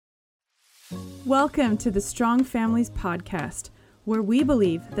Welcome to the Strong Families Podcast, where we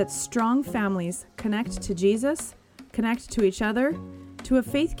believe that strong families connect to Jesus, connect to each other, to a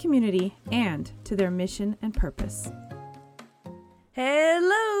faith community, and to their mission and purpose.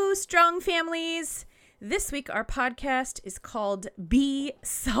 Hello, Strong Families! This week our podcast is called Be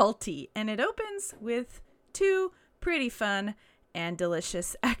Salty, and it opens with two pretty fun and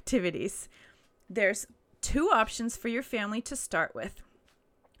delicious activities. There's two options for your family to start with.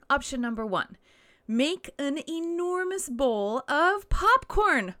 Option number one, make an enormous bowl of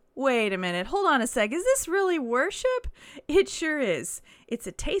popcorn. Wait a minute, hold on a sec. Is this really worship? It sure is. It's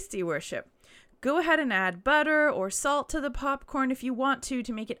a tasty worship. Go ahead and add butter or salt to the popcorn if you want to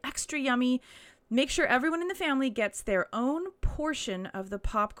make it extra yummy. Make sure everyone in the family gets their own portion of the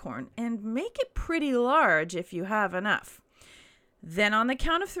popcorn and make it pretty large if you have enough. Then on the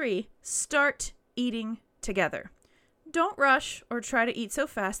count of three, start eating together. Don't rush or try to eat so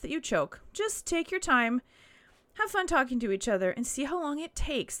fast that you choke. Just take your time, have fun talking to each other, and see how long it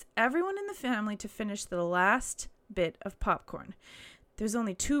takes everyone in the family to finish the last bit of popcorn. There's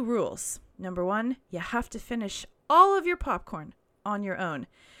only two rules. Number one, you have to finish all of your popcorn on your own.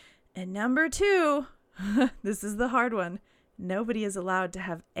 And number two, this is the hard one, nobody is allowed to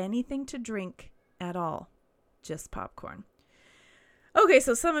have anything to drink at all. Just popcorn. Okay,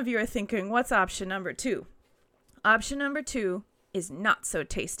 so some of you are thinking, what's option number two? Option number two is not so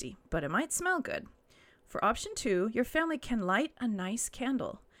tasty, but it might smell good. For option two, your family can light a nice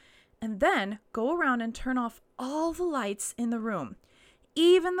candle and then go around and turn off all the lights in the room,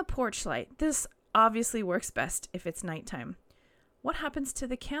 even the porch light. This obviously works best if it's nighttime. What happens to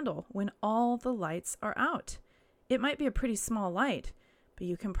the candle when all the lights are out? It might be a pretty small light, but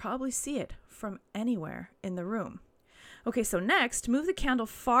you can probably see it from anywhere in the room. Okay, so next, move the candle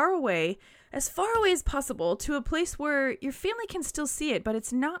as far away as possible, to a place where your family can still see it, but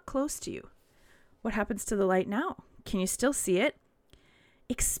it's not close to you. What happens to the light now? Can you still see it?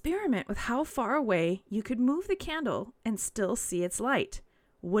 Experiment with how far away you could move the candle and still see its light.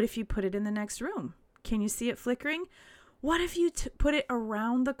 What if you put it in the next room? Can you see it flickering? What if you put it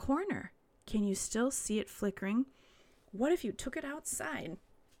around the corner? Can you still see it flickering? What if you took it outside,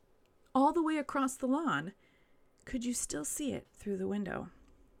 all the way across the lawn? Could you still see it through the window?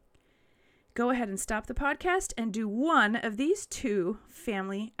 Go ahead and stop the podcast and do one of these two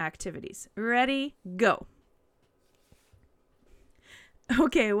family activities. Ready? Go.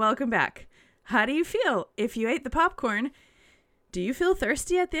 Okay, welcome back. How do you feel if you ate the popcorn? Do you feel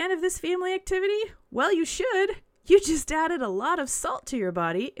thirsty at the end of this family activity? Well, you should. You just added a lot of salt to your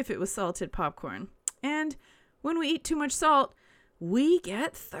body if it was salted popcorn. And when we eat too much salt, we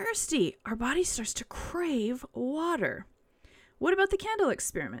get thirsty. Our body starts to crave water. What about the candle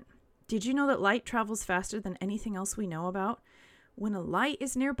experiment? Did you know that light travels faster than anything else we know about? When a light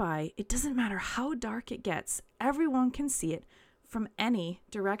is nearby, it doesn't matter how dark it gets. Everyone can see it from any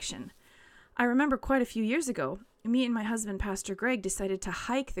direction. I remember quite a few years ago, me and my husband, Pastor Greg, decided to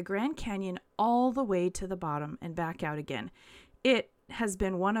hike the Grand Canyon all the way to the bottom and back out again. It has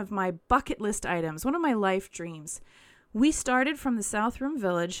been one of my bucket list items, one of my life dreams. We started from the South Rim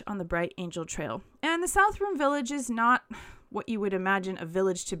Village on the Bright Angel Trail. And the South Rim Village is not what you would imagine a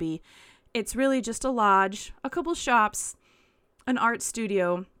village to be. It's really just a lodge, a couple shops, an art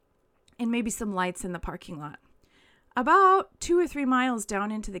studio, and maybe some lights in the parking lot. About 2 or 3 miles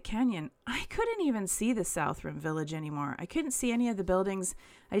down into the canyon, I couldn't even see the South Rim Village anymore. I couldn't see any of the buildings.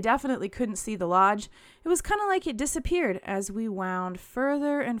 I definitely couldn't see the lodge. It was kind of like it disappeared as we wound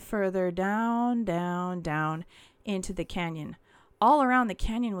further and further down into the canyon. All around the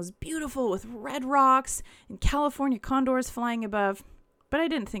canyon was beautiful with red rocks and California condors flying above. But I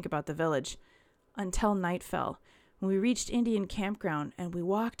didn't think about the village until night fell. When we reached Indian Campground and we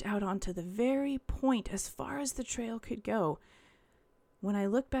walked out onto the very point as far as the trail could go. When I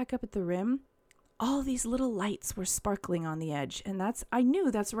looked back up at the rim, all these little lights were sparkling on the edge, and I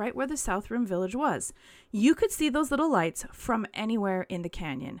knew that's right where the South Rim Village was. You could see those little lights from anywhere in the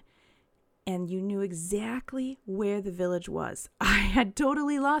canyon, and you knew exactly where the village was. I had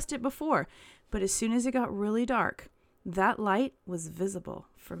totally lost it before, but as soon as it got really dark, that light was visible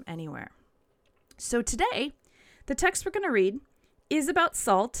from anywhere. So today, the text we're going to read is about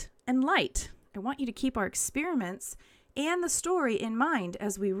salt and light. I want you to keep our experiments and the story in mind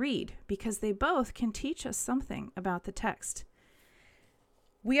as we read, because they both can teach us something about the text.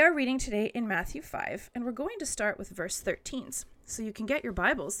 We are reading today in Matthew 5, and we're going to start with verse 13, so you can get your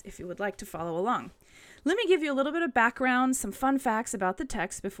Bibles if you would like to follow along. Let me give you a little bit of background, some fun facts about the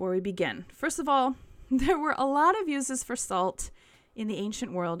text before we begin. First of all, there were a lot of uses for salt in the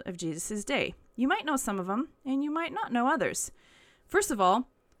ancient world of Jesus' day. You might know some of them, and you might not know others. First of all,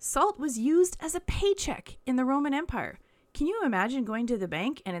 Salt was used as a paycheck in the Roman Empire. Can you imagine going to the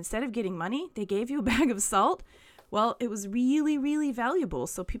bank and instead of getting money, they gave you a bag of salt? Well, it was really, really valuable,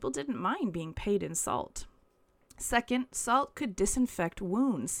 so people didn't mind being paid in salt. Second, salt could disinfect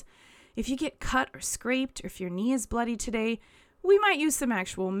wounds. If you get cut or scraped, or if your knee is bloody today, we might use some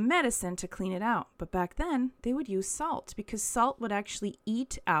actual medicine to clean it out. But back then, they would use salt because salt would actually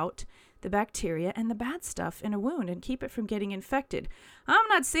eat out the bacteria and the bad stuff in a wound and keep it from getting infected. I'm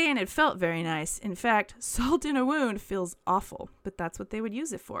not saying it felt very nice. In fact, salt in a wound feels awful, but that's what they would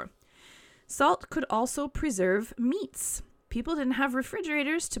use it for. Salt could also preserve meats. People didn't have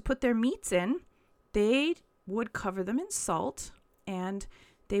refrigerators to put their meats in. They would cover them in salt, and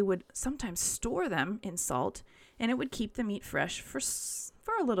they would sometimes store them in salt, and it would keep the meat fresh for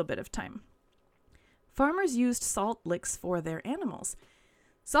a little bit of time. Farmers used salt licks for their animals.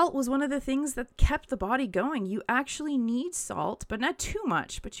 Salt was one of the things that kept the body going. You actually need salt, but not too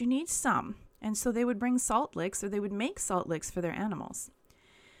much, but you need some. And so they would bring salt licks, or they would make salt licks for their animals.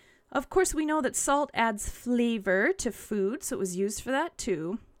 Of course, we know that salt adds flavor to food, so it was used for that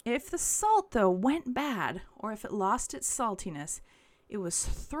too. If the salt, though, went bad, or if it lost its saltiness, it was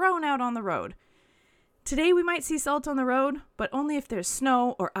thrown out on the road. Today we might see salt on the road, but only if there's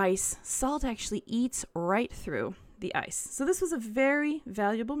snow or ice. Salt actually eats right through the ice. So this was a very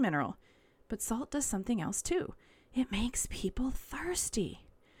valuable mineral. But salt does something else too. It makes people thirsty.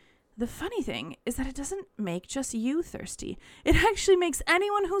 The funny thing is that it doesn't make just you thirsty. It actually makes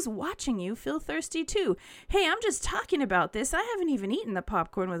anyone who's watching you feel thirsty too. Hey, I'm just talking about this. I haven't even eaten the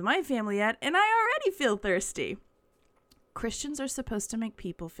popcorn with my family yet, and I already feel thirsty. Christians are supposed to make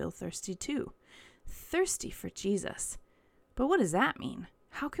people feel thirsty too. Thirsty for Jesus. But what does that mean?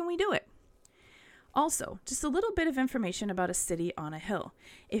 How can we do it? Also, just a little bit of information about a city on a hill.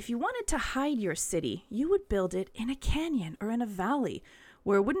 If you wanted to hide your city, you would build it in a canyon or in a valley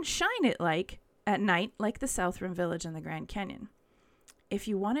where it wouldn't shine at night like the South Rim Village and the Grand Canyon. If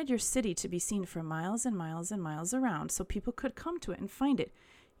you wanted your city to be seen for miles and miles and miles around so people could come to it and find it,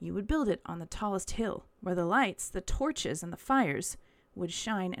 you would build it on the tallest hill where the lights, the torches, and the fires would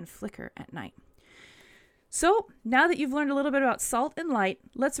shine and flicker at night. So, now that you've learned a little bit about salt and light,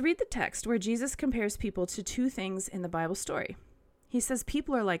 let's read the text where Jesus compares people to two things in the Bible story. He says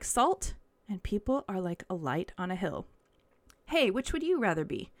people are like salt and people are like a light on a hill. Hey, which would you rather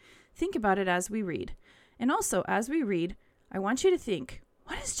be? Think about it as we read. And also, as we read, I want you to think,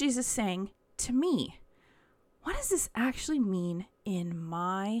 what is Jesus saying to me? What does this actually mean in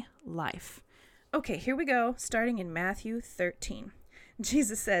my life? Okay, here we go, starting in Matthew 13.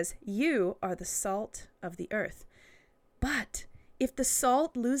 Jesus says, "You are the salt of the earth. But if the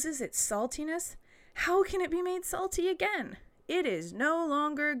salt loses its saltiness, how can it be made salty again? It is no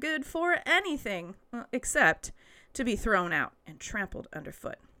longer good for anything except to be thrown out and trampled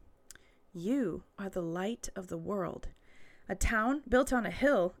underfoot. You are the light of the world. A town built on a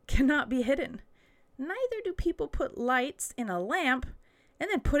hill cannot be hidden. Neither do people put lights in a lamp and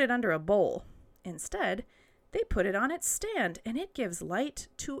then put it under a bowl. Instead, they put it on its stand, and it gives light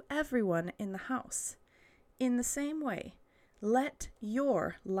to everyone in the house. In the same way, let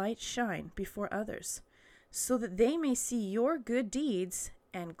your light shine before others, so that they may see your good deeds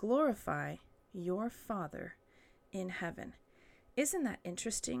and glorify your Father in heaven." Isn't that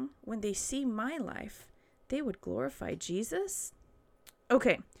interesting? When they see my life, they would glorify Jesus?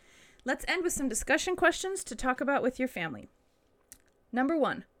 Okay, let's end with some discussion questions to talk about with your family. Number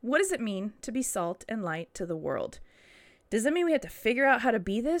 1, what does it mean to be salt and light to the world? Does that mean we have to figure out how to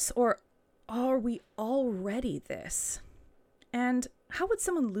be this, or are we already this? And how would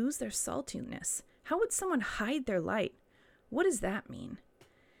someone lose their saltiness? How would someone hide their light? What does that mean?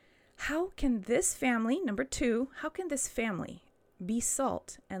 How can this family, number 2, how can this family be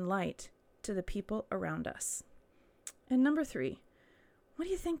salt and light to the people around us? And number 3, what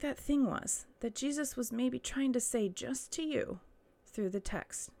do you think that thing was that Jesus was maybe trying to say just to you through the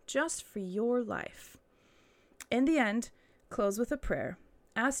text, just for your life? In the end, close with a prayer.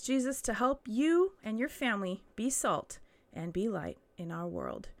 Ask Jesus to help you and your family be salt and be light in our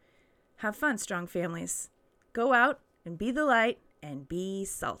world. Have fun, strong families. Go out and be the light and be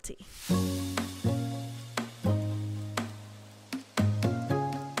salty.